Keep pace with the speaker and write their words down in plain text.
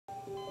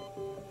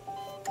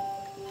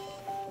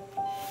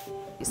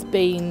It's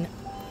been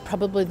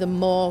probably the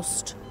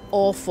most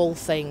awful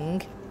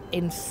thing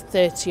in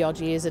 30 odd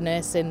years of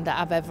nursing that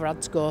I've ever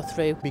had to go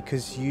through.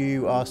 Because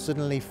you are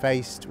suddenly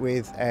faced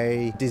with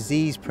a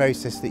disease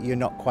process that you're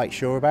not quite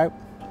sure about.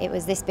 It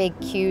was this big,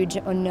 huge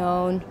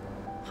unknown,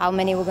 how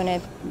many were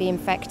going to be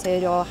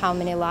infected or how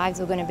many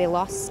lives were going to be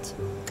lost.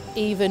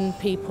 Even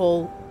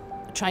people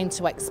trying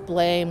to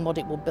explain what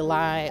it would be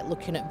like,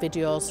 looking at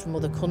videos from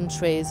other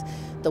countries,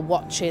 the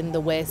watching, the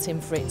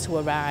waiting for it to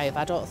arrive.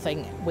 I don't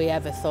think we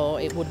ever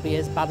thought it would be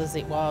as bad as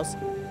it was.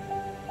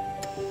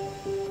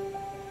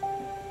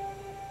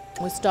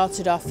 We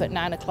started off at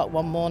 9 o'clock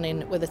one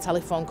morning with a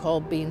telephone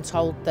call being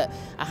told that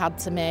I had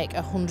to make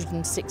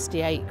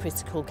 168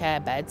 critical care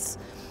beds.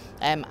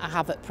 I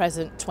have at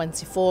present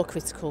 24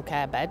 critical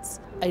care beds.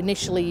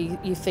 Initially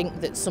you think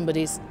that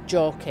somebody's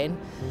joking,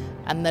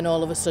 and then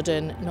all of a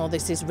sudden, no,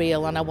 this is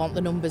real and I want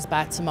the numbers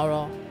by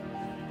tomorrow.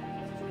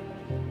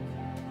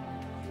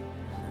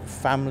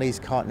 Families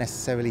can't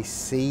necessarily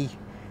see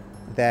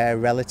their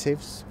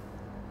relatives,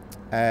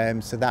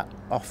 so that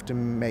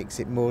often makes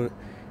it more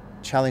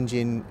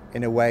challenging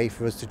in a way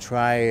for us to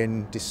try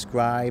and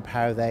describe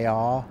how they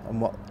are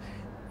and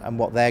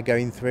what they're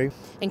going through.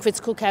 In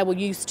critical care we're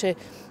used to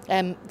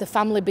the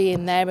family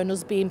being there and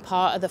us being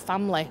part of the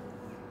family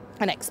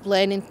and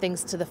explaining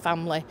things to the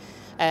family.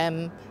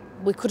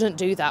 We couldn't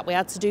do that. We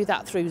had to do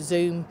that through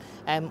Zoom,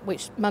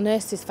 which my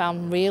nurses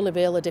found really,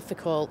 really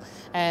difficult.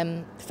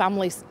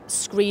 Families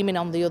screaming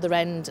on the other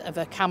end of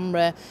a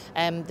camera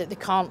that they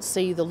can't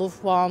see the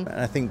loved one. And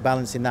I think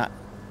balancing that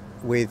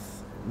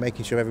with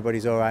making sure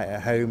everybody's all right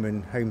at home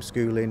and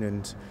homeschooling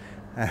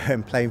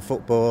and playing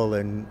football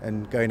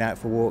and going out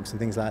for walks and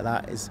things like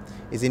that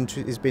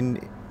has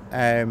been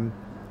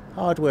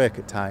hard work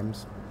at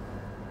times.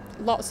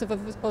 Lots of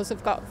us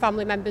have got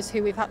family members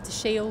who we've had to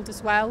shield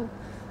as well,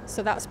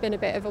 so that's been a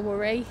bit of a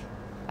worry.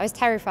 I was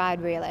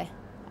terrified, really.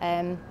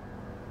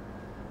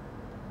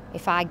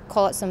 If I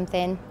caught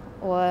something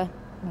or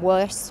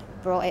worse,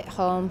 brought it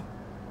home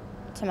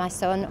to my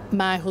son.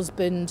 My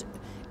husband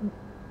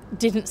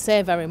didn't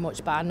say very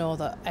much, but I know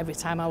that every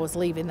time I was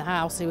leaving the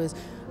house, he was,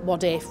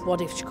 what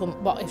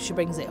if she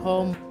brings it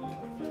home?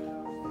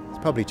 It's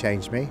probably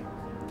changed me,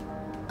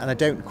 and I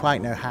don't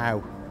quite know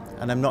how,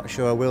 and I'm not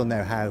sure I will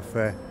know how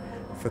for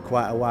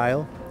quite a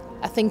while.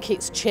 I think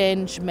it's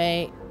changed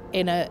me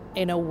in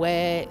a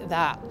way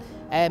that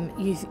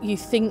you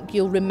think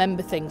you'll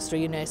remember things through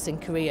your nursing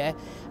career,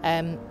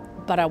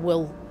 but I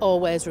will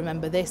always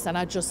remember this, and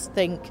I just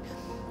think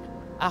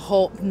I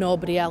hope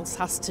nobody else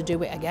has to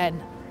do it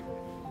again.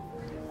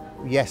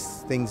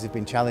 Yes, things have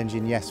been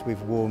challenging. Yes,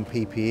 we've worn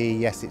PPE.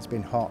 Yes, it's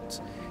been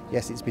hot.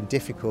 Yes, it's been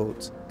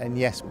difficult. And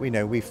yes, we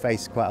know we've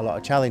faced quite a lot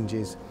of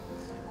challenges.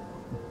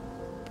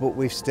 But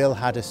we've still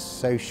had a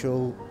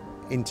social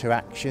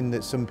interaction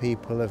that some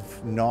people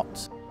have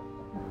not.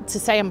 To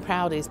say I'm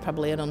proud is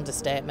probably an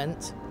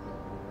understatement.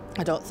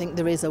 I don't think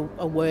there is a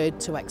word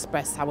to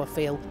express how I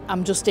feel.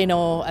 I'm just in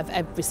awe of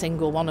every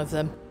single one of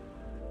them.